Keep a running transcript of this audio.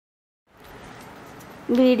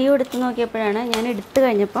Video എടുത്ത് നോക്കിയപ്പോഴാണ് ഞാൻ എടുത്തു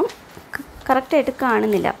കഴിഞ്ഞപ്പം കറക്റ്റായിട്ട്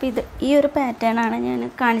കാണുന്നില്ല. അപ്പോൾ ഈ ഒരു പാറ്റേണാണ് ഞാൻ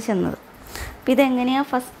കാണിച്ചു തന്നത്. അപ്പോൾ ഇതെങ്ങനെയാണ്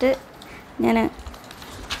ഫസ്റ്റ് ഞാൻ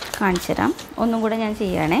കാണിച്ചു തരാം. ഒന്നും കൂടെ ഞാൻ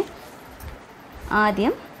ചെയ്യുകയാണേ.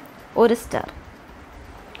 ആദ്യം ഒരു സ്റ്റാർ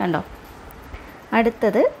കണ്ടോ,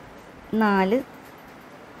 അടുത്തത് 4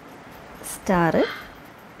 സ്റ്റാർ,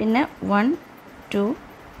 പിന്നെ 1 2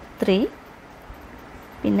 3,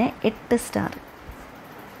 പിന്നെ 8 സ്റ്റാർ.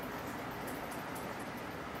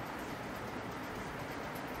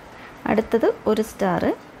 അടുത്തത് ഒരു സ്റ്റാർ,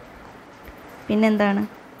 പിന്നെന്താണ്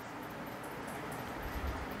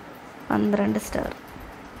 12 സ്റ്റാർ.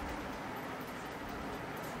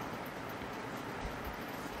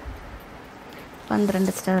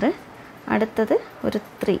 സ്റ്റാർ. അടുത്തത് ഒരു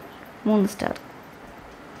 3 സ്റ്റാർ.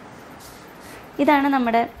 ഇതാണ്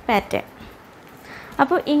നമ്മുടെ പാറ്റേൺ.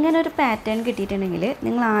 അപ്പോൾ ഇങ്ങനൊരു പാറ്റേൺ കിട്ടിയിട്ടുണ്ടെങ്കിൽ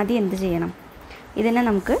നിങ്ങൾ ആദ്യം എന്ത് ചെയ്യണം? ഇതിനെ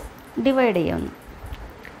നമുക്ക് ഡിവൈഡ് ചെയ്യാവുന്നു.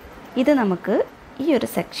 ഇത് നമുക്ക് ഈ ഒരു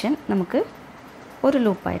സെക്ഷൻ നമുക്ക് ഒരു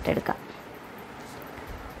ലൂപ്പായിട്ട് എടുക്കാം.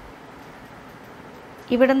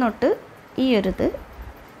 ഇവിടെ തൊട്ട് ഈ ഒരിത്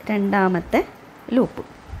രണ്ടാമത്തെ ലൂപ്പ്,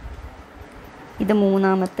 ഇത്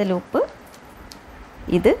മൂന്നാമത്തെ ലൂപ്പ്,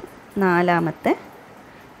 ഇത് 4ാമത്തെ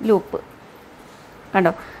ലൂപ്പ്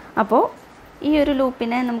കണ്ടോ. അപ്പോൾ ഈ ഒരു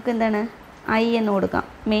ലൂപ്പിനെ നമുക്ക് എന്താണ് I എന്ന് കൊടുക്കാം.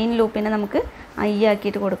 മെയിൻ ലൂപ്പിനെ നമുക്ക് I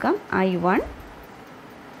ആക്കിയിട്ട് കൊടുക്കാം. I1,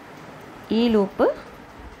 ഈ ലൂപ്പ്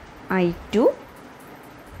I2,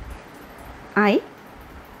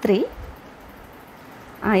 I3,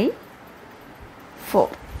 I4.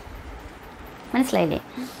 മനസ്സിലായില്ലേ?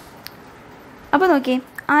 അപ്പോൾ നോക്കിയേ,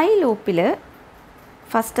 I ലൂപ്പിൽ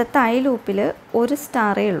ഫസ്റ്റത്തെ I ലൂപ്പിൽ ഒരു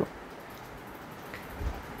സ്റ്റാറേ ഉള്ളൂ.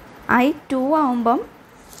 I2 ആവുമ്പം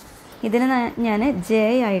ഇതിന് ഞാൻ J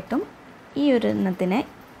ആയിട്ടും ഈ ഒരു എണ്ണത്തിനെ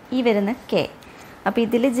ഈ വരുന്ന K. അപ്പോൾ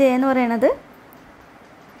ഇതിൽ J എന്ന് പറയണത്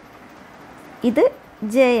ഇത്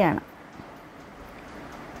J ആണ്,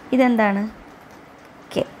 ഇതെന്താണ്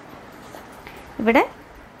K. ഇവിടെ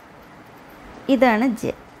ഇതാണ് J,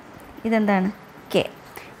 ഇതെന്താണ് K.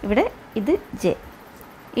 ഇവിടെ ഇത് J.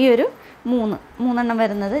 ഈ ഒരു മൂന്നെണ്ണം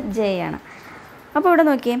വരുന്നത് J ആണ്. അപ്പോൾ ഇവിടെ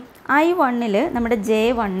നോക്കിയേ, I1ൽ നമ്മുടെ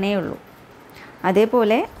J1 ഉള്ളൂ.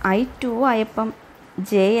 അതേപോലെ I2 ആയപ്പം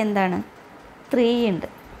J എന്താണ് 3 ഉണ്ട്.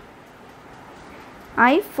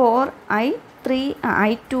 I4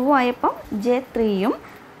 I2 ആയപ്പം J3യും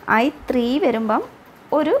I3 വരുമ്പം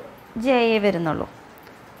ഒരു J വരുന്നുള്ളൂ.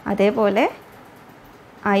 അതേപോലെ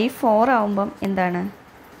I4 ആവുമ്പം എന്താണ്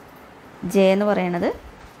J എന്ന് പറയണത്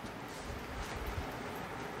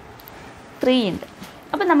 3 ഉണ്ട്.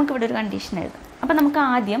 അപ്പം നമുക്കിവിടെ ഒരു കണ്ടീഷൻ എഴുതാം. അപ്പം നമുക്ക്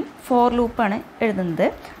ആദ്യം ഫോർ ലൂപ്പാണ് എഴുതുന്നത്.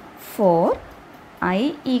 Four I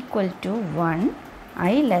 = 1,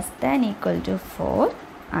 I <= 4,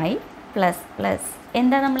 I ++.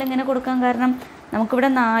 എന്താ നമ്മളിങ്ങനെ കൊടുക്കാൻ കാരണം? നമുക്കിവിടെ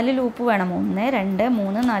 4 ലൂപ്പ് വേണം. 1 2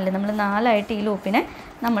 3 4. നമ്മൾ 4ആയിട്ട് ഈ ലൂപ്പിനെ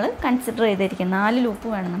നമ്മൾ കൺസിഡർ ചെയ്തിരിക്കും. 4 ലൂപ്പ്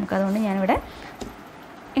വേണം നമുക്ക്. അതുകൊണ്ട് ഞാനിവിടെ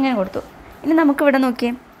ഇങ്ങനെ കൊടുത്തു. ഇനി നമുക്കിവിടെ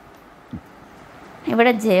നോക്കിയേ,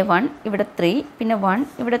 ഇവിടെ J1, ഇവിടെ 3, പിന്നെ 1,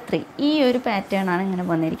 ഇവിടെ 3. ഈ ഒരു പാറ്റേൺ ആണ് ഇങ്ങനെ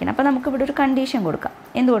വന്നിരിക്കുന്നത്. അപ്പോൾ നമുക്കിവിടെ ഒരു കണ്ടീഷൻ കൊടുക്കാം.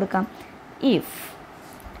 എന്ത് കൊടുക്കാം? If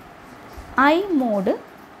I mod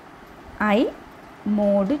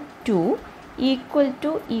 2 =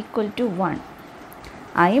 1.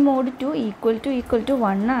 I mod 2 =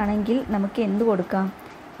 1 ആണെങ്കിൽ നമുക്ക് എന്ത് കൊടുക്കാം?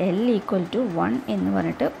 L = 1 എന്ന്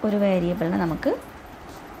പറഞ്ഞിട്ട് ഒരു വേരിയബിളിനെ നമുക്ക്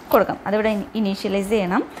കൊടുക്കാം. അതിവിടെ ഇനീഷ്യലൈസ്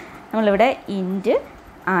ചെയ്യണം. നമ്മളിവിടെ ഇൻറ്റ്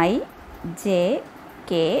I J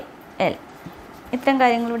K L ഇത്തരം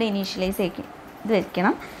കാര്യങ്ങളിവിടെ ഇനീഷ്യലൈസ് ഇത്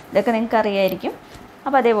വയ്ക്കണം. ഇതൊക്കെ നിങ്ങൾക്ക് അറിയായിരിക്കും.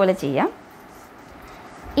 അപ്പോൾ അതേപോലെ ചെയ്യാം.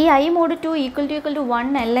 ഈ I mod 2 =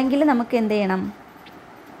 1 അല്ലെങ്കിൽ നമുക്ക് എന്ത് ചെയ്യണം?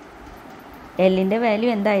 Lൻ്റെ വാല്യൂ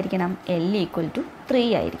എന്തായിരിക്കണം? L = 3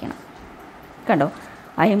 ആയിരിക്കണം. കണ്ടോ,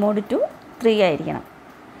 I mod 2 3 ആയിരിക്കണം.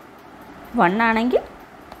 1 ആണെങ്കിൽ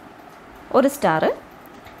ഒരു സ്റ്റാർ.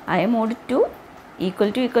 I mod 2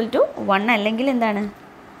 = 1 അല്ലെങ്കിൽ എന്താണ്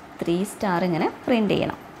 3 സ്റ്റാർ ഇങ്ങനെ പ്രിൻ്റ്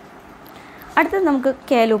ചെയ്യണം. അടുത്തത് നമുക്ക്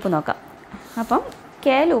K ലൂപ്പ് നോക്കാം. അപ്പം K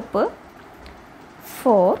loop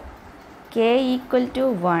for K =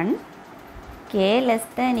 1, K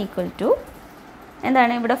 <=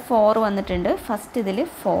 എന്താണ് ഇവിടെ 4 വന്നിട്ടുണ്ട്. ഫസ്റ്റ് ഇതിൽ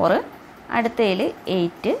 4, അടുത്തതിൽ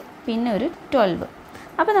 8, പിന്നെ ഒരു 12.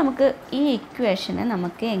 അപ്പോൾ നമുക്ക് ഈ ഇക്വേഷനെ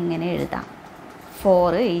നമുക്ക് എങ്ങനെ എഴുതാം?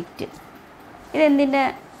 4 8. ഇതെന്തിൻ്റെ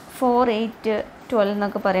 4 8 12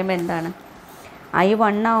 എന്നൊക്കെ പറയുമ്പോൾ എന്താണ്?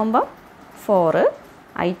 I1 ആവുമ്പം 4,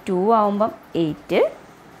 I2 ആവുമ്പം 8,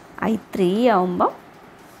 I3 ആവുമ്പം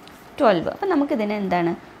 12. അപ്പം നമുക്കിതിനെ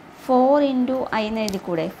എന്താണ് 4 × I എന്ന്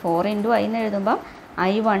എഴുതിക്കൂടെ? 4 × I എന്ന് എഴുതുമ്പം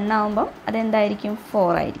I1 ആവുമ്പം അതെന്തായിരിക്കും?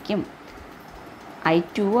 4 ആയിരിക്കും.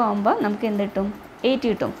 I2 ആവുമ്പോൾ നമുക്ക് എന്ത് കിട്ടും? 8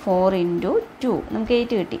 കിട്ടും. 4 × 2 നമുക്ക്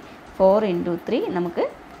 8 കിട്ടി. 4 × 3 നമുക്ക്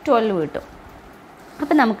 12 കിട്ടും.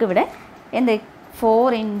 അപ്പം നമുക്കിവിടെ എന്ത്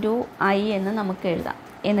 4 × I എന്ന് നമുക്ക് എഴുതാം.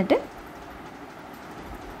 എന്നിട്ട്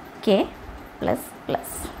k ++.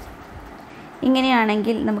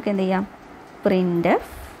 ഇങ്ങനെയാണെങ്കിൽ നമുക്ക് എന്ത് ചെയ്യാം, printf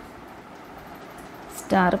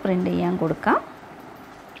സ്റ്റാർ പ്രിൻ്റ് ചെയ്യാൻ കൊടുക്കാം.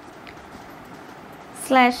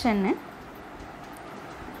 /n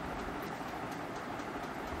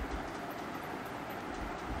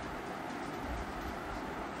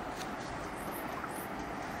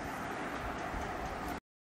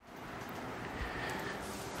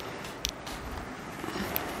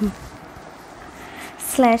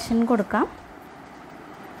 /n കൊടുക്കാം.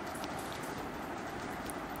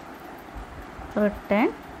 റിട്ടേൺ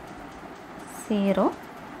 0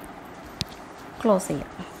 ക്ലോസ്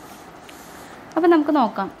ചെയ്യാം. അപ്പോൾ നമുക്ക്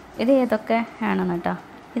നോക്കാം ഇത് ഏതൊക്കെ ആണെന്ന് കേട്ടോ.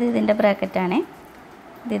 ഇത് ഇതിൻ്റെ ബ്രാക്കറ്റാണേ,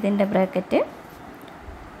 ഇത് ഇതിൻ്റെ ബ്രാക്കറ്റ്.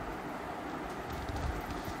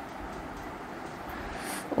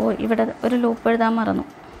 ഇവിടെ ഒരു ലൂപ്പ് എഴുതാൻ മറന്നു,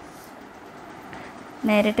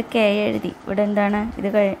 നേരിട്ട് k എഴുതി. ഇവിടെ എന്താണ് ഇത്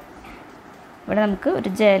ഇവിടെ നമുക്ക് ഒരു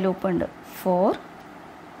j ലൂപ്പ് ഉണ്ട്. ഫോർ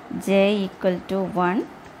j = 1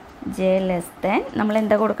 j <, നമ്മൾ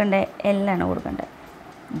എന്താ കൊടുക്കേണ്ടത്, l ആണ് കൊടുക്കേണ്ടത്.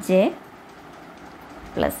 j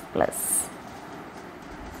 ++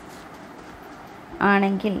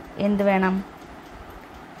 ആണെങ്കിൽ എന്ത് വേണം,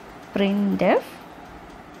 printf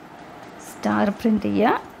സ്റ്റാർ പ്രിൻ്റ്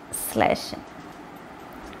ചെയ്യുക /n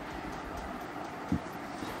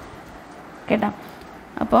കേട്ടോ.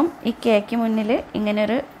 അപ്പം ഈ കേക്ക് മുന്നിൽ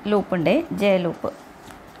ഇങ്ങനൊരു ലൂപ്പുണ്ട്, j ലൂപ്പ്.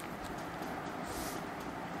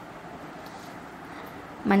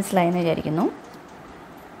 മനസ്സിലായെന്ന് വിചാരിക്കുന്നു.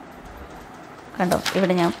 കണ്ടോ,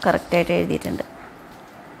 ഇവിടെ ഞാൻ കറക്റ്റായിട്ട് എഴുതിയിട്ടുണ്ട്.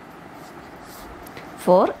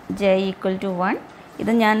 Four j = 1.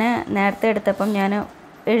 ഇത് ഞാൻ നേരത്തെ എടുത്തപ്പം ഞാൻ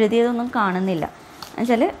എഴുതിയതൊന്നും കാണുന്നില്ല.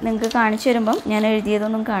 എന്നുവെച്ചാൽ നിങ്ങൾക്ക് കാണിച്ചു തരുമ്പം ഞാൻ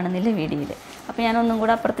എഴുതിയതൊന്നും കാണുന്നില്ല വീഡിയോയിൽ. അപ്പോൾ ഞാനൊന്നും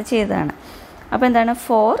കൂടെ അപ്പുറത്ത് ചെയ്തതാണ്. അപ്പോൾ എന്താണ്,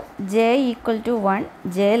 four j = 1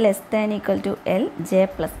 j <= l j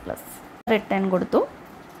 ++. Return കൊടുത്തു.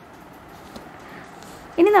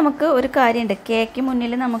 ഇനി നമുക്ക് ഒരു കാര്യമുണ്ട്, കേക്ക്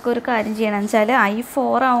മുന്നിൽ നമുക്കൊരു കാര്യം ചെയ്യണമെന്ന് വെച്ചാൽ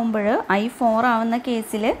I4 ആവുന്ന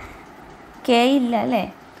കേസിൽ k ഇല്ല അല്ലേ.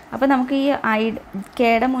 അപ്പോൾ നമുക്ക് ഈ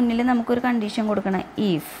kയുടെ മുന്നിൽ നമുക്കൊരു കണ്ടീഷൻ കൊടുക്കണം.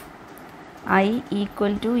 ഇഫ് I =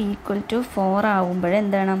 4 ആവുമ്പോൾ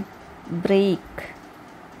എന്താണ്, ബ്രേക്ക്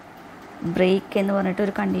എന്ന് പറഞ്ഞിട്ട്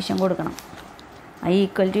ഒരു കണ്ടീഷൻ കൊടുക്കണം. I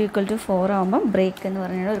 = 4 ആകുമ്പം ബ്രേക്ക് എന്ന്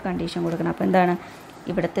പറഞ്ഞിട്ട് ഒരു കണ്ടീഷൻ കൊടുക്കണം. അപ്പോൾ എന്താണ്,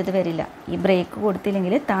 ഇവിടുത്തെ ഇത് വരില്ല. ഈ ബ്രേക്ക്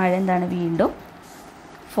കൊടുത്തില്ലെങ്കിൽ താഴെ എന്താണ്, വീണ്ടും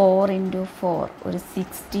 4 × 4 ഒരു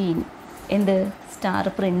 16 എന്ത് സ്റ്റാർ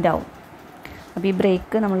പ്രിൻ്റ് ആവും. അപ്പോൾ ഈ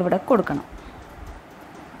ബ്രേക്ക് നമ്മളിവിടെ കൊടുക്കണം.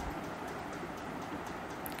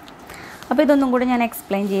 അപ്പോൾ ഇതൊന്നും കൂടി ഞാൻ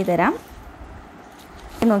എക്സ്പ്ലെയിൻ ചെയ്ത് തരാം.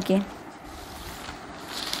 നോക്കിയേ,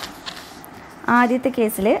 ആദ്യത്തെ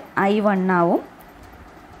കേസിൽ I 1 ആവും.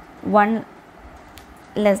 1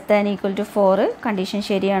 <= 4 കണ്ടീഷൻ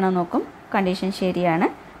ശരിയാണോ നോക്കും. കണ്ടീഷൻ ശരിയാണ്,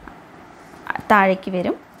 താഴേക്ക്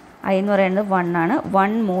വരും. I എന്ന് പറയുന്നത് 1 ആണ്.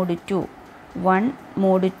 1 mod 2 =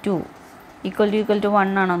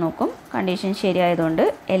 1 ആണോ നോക്കും. കണ്ടീഷൻ ശരിയായതുകൊണ്ട്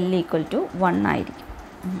l = 1 ആയിരിക്കും.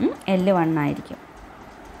 l 1 ആയിരിക്കും.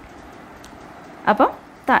 അപ്പം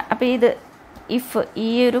ഇത് ഇഫ് ഈ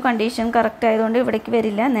ഒരു കണ്ടീഷൻ കറക്റ്റ് ആയതുകൊണ്ട് ഇവിടേക്ക്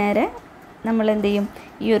വരില്ല. നേരെ നമ്മൾ എന്ത് ചെയ്യും,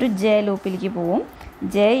 ഈ ഒരു j ലൂപ്പിലേക്ക് പോവും.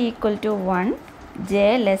 j = 1 j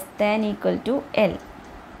 <= l.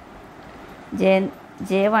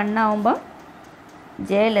 j 1 ആവുമ്പോൾ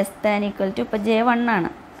j <= ഇപ്പോൾ j 1 ആണ്.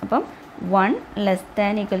 അപ്പം 1 <=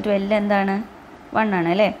 l എന്താണ്, 1 ആണ്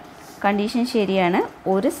അല്ലേ. കണ്ടീഷൻ ശരിയാണ്.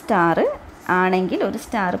 ഒരു സ്റ്റാർ ആണെങ്കിൽ ഒരു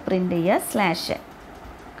സ്റ്റാർ പ്രിൻ്റ് ചെയ്യുക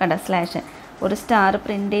കണ്ട /n. ഒരു സ്റ്റാർ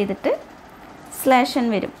പ്രിൻ്റ് ചെയ്തിട്ട് /n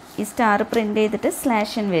വരും. ഈ സ്റ്റാർ പ്രിൻ്റ് ചെയ്തിട്ട്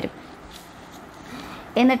 /n വരും.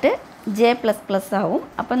 എന്നിട്ട് j ++ ആവും.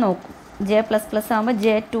 അപ്പം നോക്കും, j ++ ആകുമ്പോൾ j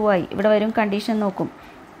 2 ആയി. ഇവിടെ വരും, കണ്ടീഷൻ നോക്കും.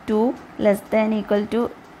 2 <=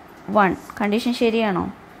 1 കണ്ടീഷൻ ശരിയാണോ,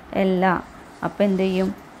 അല്ല. അപ്പോൾ എന്ത് ചെയ്യും,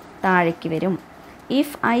 താഴേക്ക് വരും.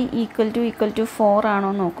 ഇഫ് I = 4 ആണോ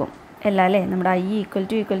നോക്കും, അല്ല അല്ലേ. നമ്മുടെ I =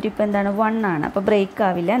 ഇപ്പോൾ എന്താണ്, 1 ആണ്. അപ്പോൾ ബ്രേക്ക്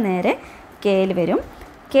ആവില്ല, നേരെ kയിൽ വരും.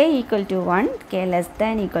 k = 1 k <=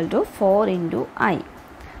 4 × I.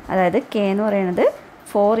 അതായത് k എന്ന് പറയുന്നത്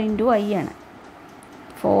 4 × I ആണ്.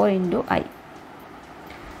 4 × I.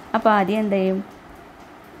 അപ്പോൾ ആദ്യം എന്ത് ചെയ്യും,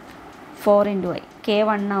 4 × I. k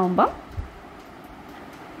 1 ആവുമ്പം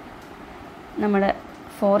നമ്മൾ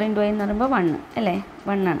 4 × I എന്ന് പറയുമ്പോൾ 1 അല്ലേ,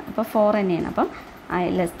 1 ആണ്. അപ്പോൾ 4 തന്നെയാണ്. അപ്പം I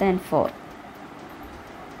 <= 4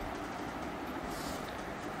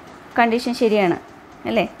 കണ്ടീഷൻ ശരിയാണ്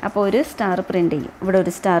അല്ലേ. അപ്പോൾ ഒരു സ്റ്റാർ പ്രിൻ്റ് ചെയ്യും. ഇവിടെ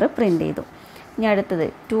ഒരു സ്റ്റാർ പ്രിൻ്റ് ചെയ്തു. ഇനി അടുത്തത്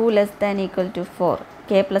 2 <= 4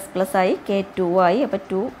 k ++ ആയി, k 2 ആയി. അപ്പോൾ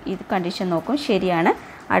 2 ഇത് കണ്ടീഷൻ നോക്കും, ശരിയാണ്.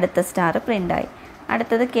 അടുത്ത സ്റ്റാർ പ്രിൻ്റായി.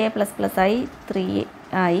 അടുത്തത് k ++ ആയി 3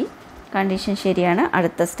 ആയി, കണ്ടീഷൻ ശരിയാണ്,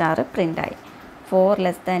 അടുത്ത സ്റ്റാർ പ്രിൻ്റായി. 4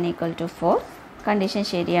 ≤ 4 കണ്ടീഷൻ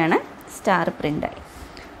ശരിയാണ്, സ്റ്റാർ പ്രിൻ്റായി.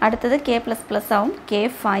 അടുത്തത് k ++ ആവും, k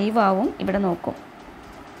 5 ആവും. ഇവിടെ നോക്കും,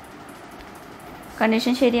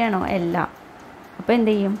 കണ്ടീഷൻ ശരിയാണോ? അല്ല. അപ്പോൾ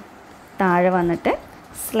എന്ത് ചെയ്യും? താഴെ വന്നിട്ട്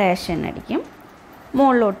 /n അടിക്കും,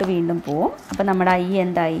 മുകളിലോട്ട് വീണ്ടും പോവും. അപ്പോൾ നമ്മുടെ i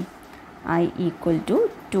എന്തായി? i =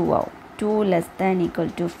 2 ആവും. 2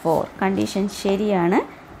 ≤ 4 കണ്ടീഷൻ ശരിയാണ്.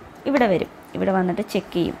 ഇവിടെ വരും, ഇവിടെ വന്നിട്ട്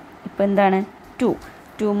ചെക്ക് ചെയ്യും. ഇപ്പോൾ എന്താണ്?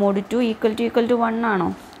 2 mod 2 = 1 ആണോ?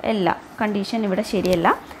 അല്ല, കണ്ടീഷൻ ഇവിടെ ശരിയല്ല,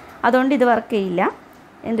 അതുകൊണ്ട് ഇത് വർക്ക് ചെയ്യില്ല.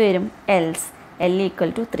 എന്ത് വരും? Else l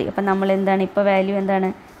 = 3. അപ്പം നമ്മൾ എന്താണ് ഇപ്പോൾ വാല്യൂ എന്താണ്?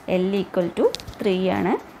 l = 3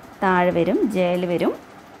 ആണ്. താഴെ വരും, jൽ വരും,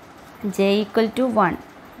 j = 1,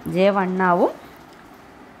 j 1 ആവും,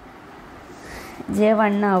 j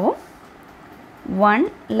 1 ആവും. 1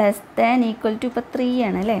 ≤ ഇപ്പോൾ 3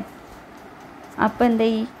 ആണ് അല്ലേ? അപ്പോൾ എന്താ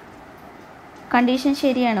ഈ കണ്ടീഷൻ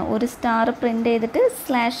ശരിയാണ്. ഒരു സ്റ്റാർ പ്രിൻ്റ് ചെയ്തിട്ട്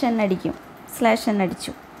 /n അടിക്കും, /n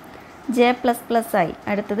അടിച്ചു. j ++ ആയി,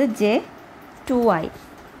 അടുത്തത് j 2 ആയി.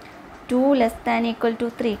 2 ≤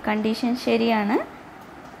 3 കണ്ടീഷൻ ശരിയാണ്.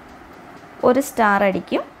 ഒരു സ്റ്റാർ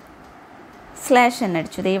അടിക്കും, /n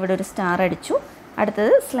അടിച്ചു. ദേ ഇവിടെ ഒരു സ്റ്റാർ അടിച്ചു,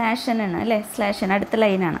 അടുത്തത് /n ആണ് അല്ലേ? /n അടുത്ത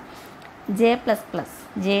ലൈനാണ്. j ++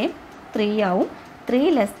 j 3 ആവും. 3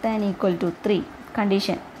 ≤ 3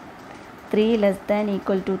 കണ്ടീഷൻ 3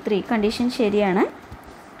 ≤ 3 കണ്ടീഷൻ ശരിയാണ്.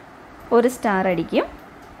 ഒരു സ്റ്റാർ അടിക്കും.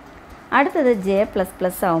 അടുത്തത് j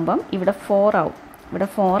 ++ ആവുമ്പം ഇവിടെ 4 ആവും. ഇവിടെ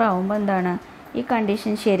 4 ആവുമ്പോൾ എന്താണ്? ഈ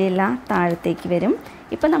കണ്ടീഷൻ ശരിയല്ല, താഴത്തേക്ക് വരും.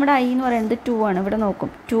 ഇപ്പം നമ്മുടെ i എന്ന് പറയുന്നത് 2 ആണ്. ഇവിടെ നോക്കും,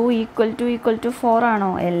 2 = 4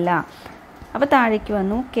 ആണോ? അല്ല. അപ്പോൾ താഴേക്ക്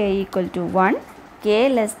വന്നു, k = 1, k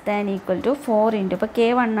 ≤ 4 × ഇപ്പോൾ k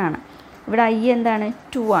 1 ആണ്. ഇവിടെ i എന്താണ്?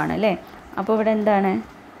 2 ആണ് അല്ലേ? അപ്പോൾ ഇവിടെ എന്താണ്?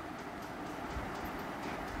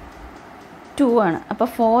 2 ആണ്. അപ്പോൾ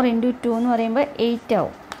 4 × 2 എന്ന് പറയുമ്പോൾ 8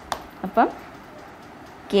 ആവും. അപ്പം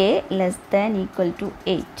k ≤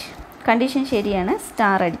 8 കണ്ടീഷൻ ശരിയാണ്,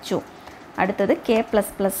 സ്റ്റാർ അടിച്ചു. അടുത്തത് k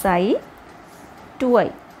 ++ ആയി 2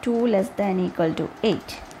 ആയി, 2 ≤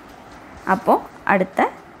 8. അപ്പോൾ അടുത്ത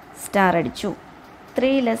സ്റ്റാർ അടിച്ചു.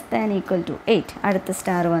 3 ≤ 8 അടുത്ത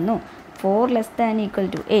സ്റ്റാർ വന്നു. 4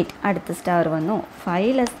 ≤ 8 അടുത്ത സ്റ്റാർ വന്നു.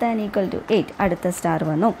 5 ≤ 8 അടുത്ത സ്റ്റാർ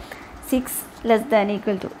വന്നു. 6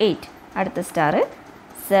 ≤ 8 അടുത്ത സ്റ്റാർ.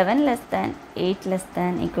 7 ≤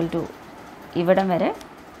 8 ഇവിടം വരെ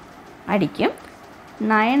അടിക്കും.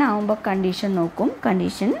 9 ആവുമ്പോൾ കണ്ടീഷൻ നോക്കും,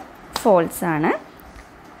 കണ്ടീഷൻ ഫോൾസ് ആണ്.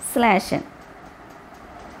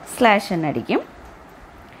 /n അടിക്കും.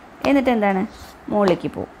 എന്നിട്ട് എന്താണ്? മുകളിലേക്ക്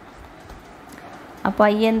പോകും. അപ്പോൾ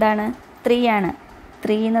i എന്താണ്? 3 ആണ്.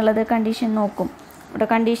 3 എന്നുള്ളത് കണ്ടീഷൻ നോക്കും, ഇവിടെ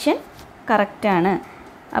കണ്ടീഷൻ കറക്റ്റാണ്.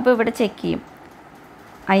 അപ്പോൾ ഇവിടെ ചെക്ക് ചെയ്യും.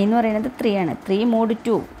 i എന്ന് പറയുന്നത് 3 ആണ്. 3 mod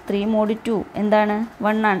 2 എന്താണ്?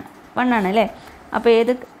 1 ആണ് അല്ലേ? അപ്പോൾ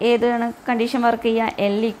ഏതാണ് കണ്ടീഷൻ വർക്ക് ചെയ്യുക?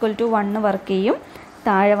 l = 1 വർക്ക് ചെയ്യും.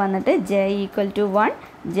 താഴെ വന്നിട്ട് j = 1,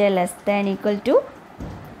 j <=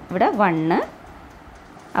 ഇവിടെ 1.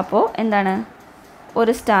 അപ്പോൾ എന്താണ്?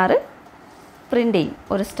 ഒരു സ്റ്റാർ പ്രിൻ്റ് ചെയ്യും,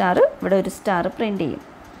 ഒരു സ്റ്റാർ ഇവിടെ ഒരു സ്റ്റാർ പ്രിൻ്റ് ചെയ്യും.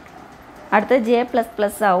 അടുത്ത j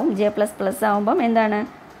 ++ ആവും. j ++ ആവുമ്പം എന്താണ്?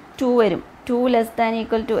 2 വരും. 2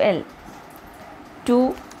 ≤ l, 2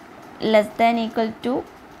 ≤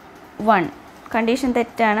 1 കണ്ടീഷൻ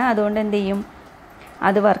തെറ്റാണ്, അതുകൊണ്ട് എന്ത് ചെയ്യും?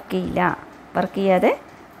 അത് വർക്ക് ചെയ്യില്ല. വർക്ക് ചെയ്യാതെ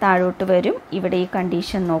താഴോട്ട് വരും. ഇവിടെ ഈ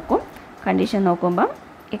കണ്ടീഷൻ നോക്കും. കണ്ടീഷൻ നോക്കുമ്പം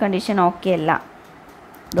ഈ കണ്ടീഷൻ ഓക്കെ അല്ല,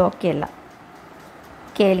 ഇത് ഓക്കെ അല്ല.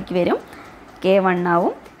 kയിലേക്ക് വരും, k 1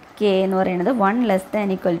 ആവും. k എന്ന് പറയുന്നത് 1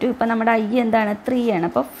 ≤ ഇപ്പം നമ്മുടെ i എന്താണ്? 3 ആണ്.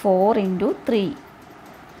 അപ്പോൾ 4 × 3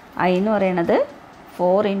 i എന്ന് പറയുന്നത്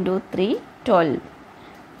 4 × 3 12.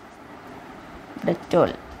 ഇവിടെ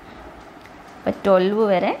 12. അപ്പോൾ 12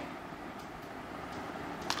 വരെ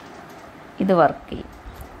ഇത് വർക്ക് ചെയ്യും.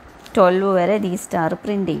 12 വരെ ഈ സ്റ്റാർ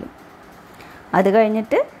പ്രിൻ്റ് ചെയ്യും. അത്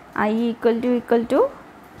കഴിഞ്ഞിട്ട് i =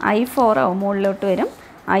 i4 ആവും, മുകളിലോട്ട് വരും.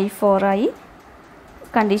 i4 ആയി,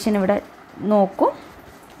 കണ്ടീഷൻ ഇവിടെ നോക്കും,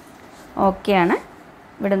 ഓക്കെയാണ്.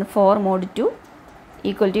 ഇവിടെ നിന്ന് 4 mod 2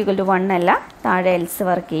 = 1 അല്ല, താഴെ എൽസ്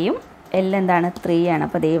വർക്ക് ചെയ്യും. l എന്താണ്? 3 ആണ്.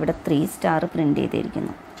 അപ്പോൾ ദേ ഇവിടെ 3 സ്റ്റാർ പ്രിൻ്റ്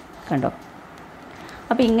ചെയ്തിരിക്കുന്നു, കണ്ടോ?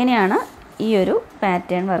 അപ്പോൾ ഇങ്ങനെയാണ് ഈ ഒരു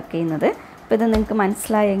പാറ്റേൺ വർക്ക് ചെയ്യുന്നത്. അപ്പോൾ ഇത് നിങ്ങൾക്ക്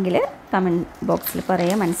മനസ്സിലായെങ്കിൽ കമൻറ്റ് ബോക്സിൽ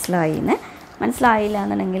പറയുക മനസ്സിലായിന്ന്. മനസ്സിലായില്ല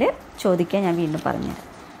എന്നുണ്ടെങ്കിൽ ചോദിക്കാൻ ഞാൻ വീണ്ടും പറഞ്ഞുതരാം.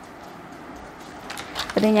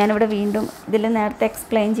 അത് ഞാനിവിടെ വീണ്ടും ഇതിൽ നേരത്തെ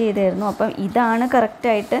എക്സ്പ്ലെയിൻ ചെയ്തായിരുന്നു. അപ്പം ഇതാണ്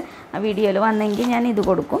കറക്റ്റായിട്ട് ആ വീഡിയോയിൽ വന്നെങ്കിൽ ഞാൻ ഇത്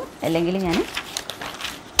കൊടുക്കും, അല്ലെങ്കിൽ ഞാൻ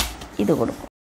ഇത് കൊടുക്കും.